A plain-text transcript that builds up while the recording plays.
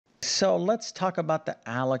So let's talk about the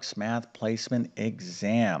ALEKS Math Placement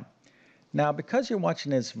Exam. Now, because you're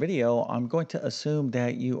watching this video, I'm going to assume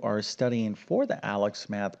that you are studying for the ALEKS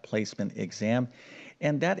Math Placement Exam,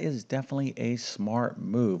 and that is definitely a smart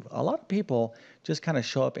move. A lot of people just kind of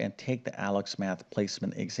show up and take the ALEKS Math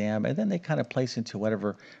Placement Exam, and then they kind of place into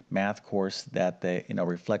whatever math course that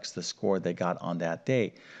reflects the score they got on that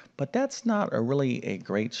day. But that's not really a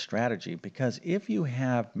great strategy, because if you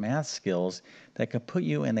have math skills that could put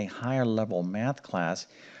you in a higher level math class,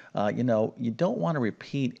 you don't want to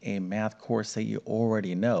repeat a math course that you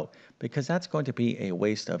already know, because that's going to be a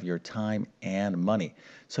waste of your time and money.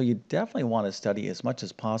 So you definitely want to study as much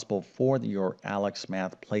as possible for your ALEKS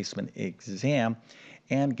Math Placement Exam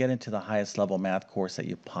and get into the highest level math course that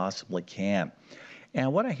you possibly can.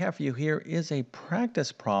 And what I have for you here is a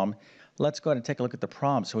practice problem. Let's go ahead and take a look at the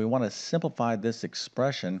problem. So we want to simplify this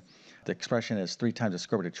expression. The expression is 3 times the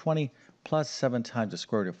square root of 20 plus 7 times the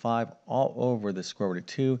square root of 5 all over the square root of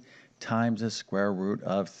 2 times the square root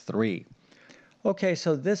of 3. Okay,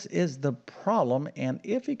 so this is the problem, and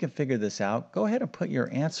if you can figure this out, go ahead and put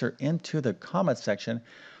your answer into the comment section.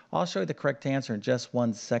 I'll show you the correct answer in just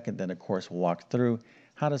 1 second, then of course we'll walk through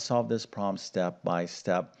how to solve this problem step by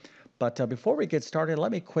step. But before we get started,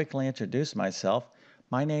 let me quickly introduce myself.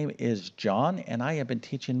 My name is John, and I have been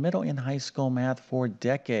teaching middle and high school math for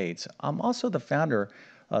decades. I'm also the founder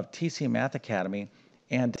of TC Math Academy,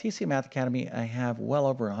 and TC Math Academy, I have well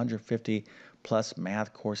over 150 plus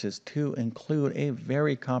math courses to include a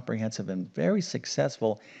very comprehensive and very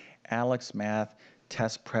successful ALEKS Math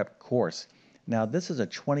Test Prep course. Now, this is a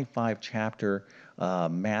 25 chapter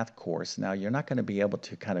math course. Now, you're not going to be able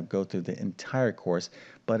to kind of go through the entire course,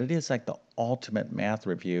 but it is like the ultimate math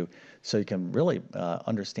review, so you can really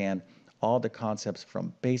understand all the concepts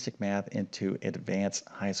from basic math into advanced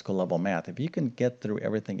high school level math. If you can get through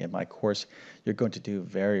everything in my course, you're going to do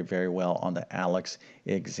very, very well on the ALEKS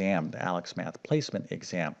exam, the ALEKS Math Placement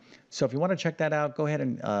Exam. So if you want to check that out, go ahead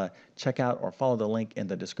and check out or follow the link in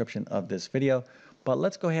the description of this video. But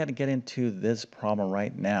let's go ahead and get into this problem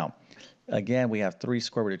right now. Again, we have 3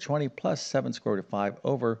 square root of 20 plus 7 square root of 5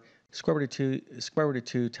 over square root of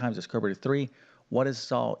 2 times the square root of 3. What is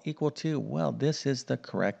this all equal to? Well, this is the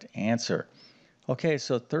correct answer. Okay,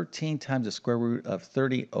 so 13 times the square root of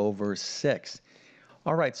 30 over 6.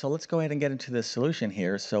 All right, so let's go ahead and get into the solution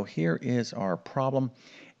here. So here is our problem,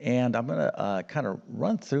 and I'm going to kind of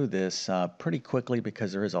run through this pretty quickly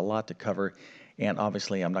because there is a lot to cover, and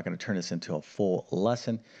obviously I'm not going to turn this into a full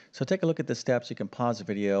lesson. So take a look at the steps. You can pause the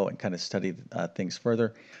video and kind of study things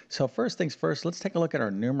further. So first things first, let's take a look at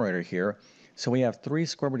our numerator here. So we have 3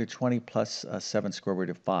 square root of 20 plus 7 square root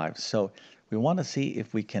of 5. So we want to see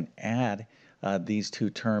if we can add these two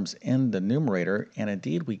terms in the numerator, and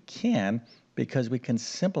indeed we can, because we can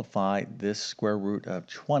simplify this square root of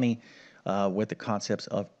 20 with the concepts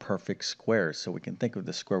of perfect squares. So we can think of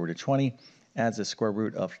the square root of 20 as the square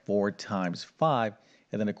root of 4 times 5,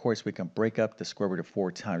 and then of course we can break up the square root of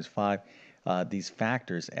 4 times 5, these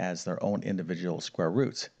factors, as their own individual square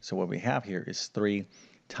roots. So what we have here is 3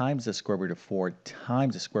 times the square root of 4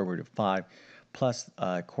 times the square root of 5 plus,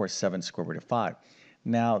 of course, 7 square root of 5.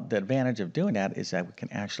 Now, the advantage of doing that is that we can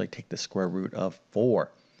actually take the square root of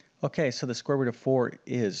 4. Okay, so the square root of 4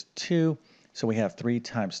 is 2, so we have 3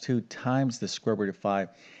 times 2 times the square root of 5,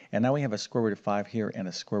 and now we have a square root of 5 here and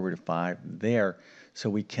a square root of 5 there, so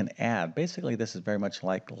we can add. Basically, this is very much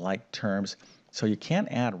like terms, so you can't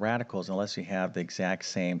add radicals unless you have the exact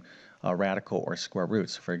same radical or square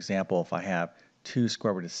roots. For example, if I have 2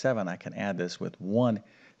 square root of 7, I can add this with 1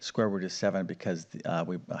 square root of 7 because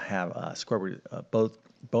we have square root,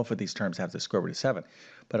 both of these terms have the square root of 7.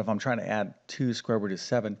 But if I'm trying to add 2 square root of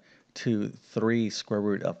 7 to 3 square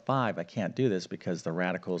root of 5, I can't do this because the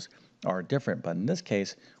radicals are different. But in this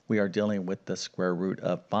case, we are dealing with the square root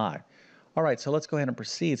of 5. All right, so let's go ahead and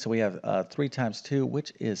proceed. So we have 3 times 2,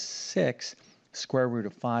 which is 6 square root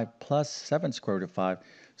of 5 plus 7 square root of 5.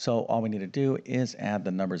 So all we need to do is add the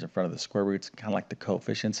numbers in front of the square roots, kind of like the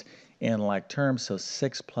coefficients in like terms. So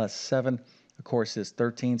 6 plus 7, of course, is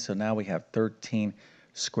 13. So now we have 13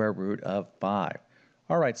 square root of 5.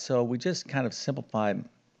 All right, so we just kind of simplified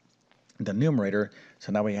the numerator.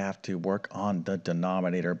 So now we have to work on the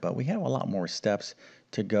denominator, but we have a lot more steps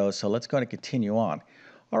to go. So let's go and continue on.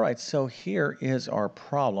 All right, so here is our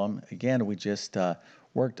problem. Again, we just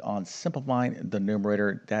worked on simplifying the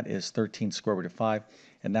numerator. That is 13 square root of 5.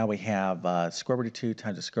 And now we have square root of 2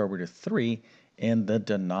 times the square root of 3 in the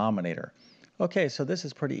denominator. Okay, so this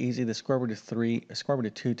is pretty easy. The square root of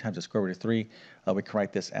 2 times the square root of 3, we can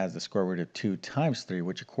write this as the square root of 2 times 3,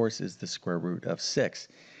 which of course is the square root of 6.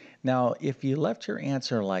 Now, if you left your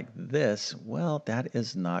answer like this, well, that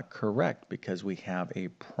is not correct because we have a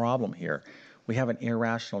problem here. We have an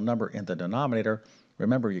irrational number in the denominator.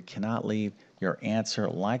 Remember, you cannot leave your answer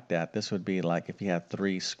like that. This would be like if you had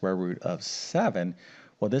 3 square root of 7.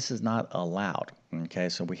 Well, this is not allowed. Okay,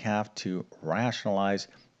 so we have to rationalize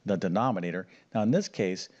the denominator. Now, in this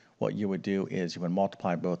case, what you would do is you would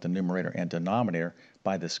multiply both the numerator and denominator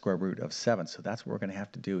by the square root of 7. So that's what we're going to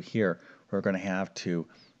have to do here. We're going to have to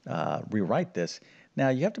rewrite this. Now,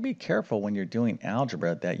 you have to be careful when you're doing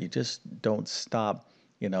algebra that you just don't stop,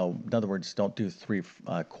 in other words, don't do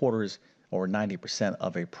 3/4 or 90%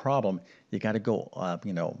 of a problem. You got to go,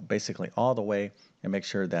 basically all the way and make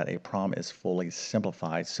sure that a problem is fully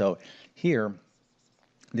simplified. So here,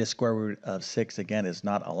 the square root of 6 again is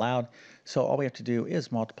not allowed. So all we have to do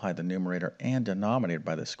is multiply the numerator and denominator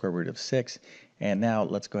by the square root of 6. And now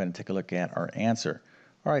let's go ahead and take a look at our answer.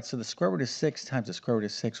 All right, so the square root of 6 times the square root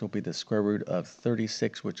of 6 will be the square root of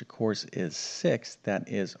 36, which of course is 6. That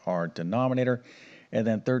is our denominator. And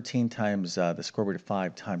then 13 times the square root of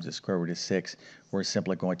 5 times the square root of 6, we're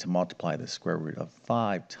simply going to multiply the square root of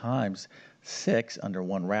 5 times 6 under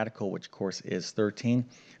one radical, which of course is 13.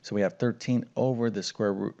 So we have 13 over the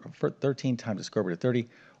square root, 13 times the square root of 30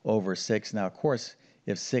 over 6. Now, of course,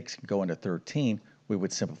 if 6 can go into 13, we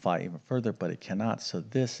would simplify even further, but it cannot. So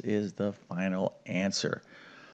this is the final answer.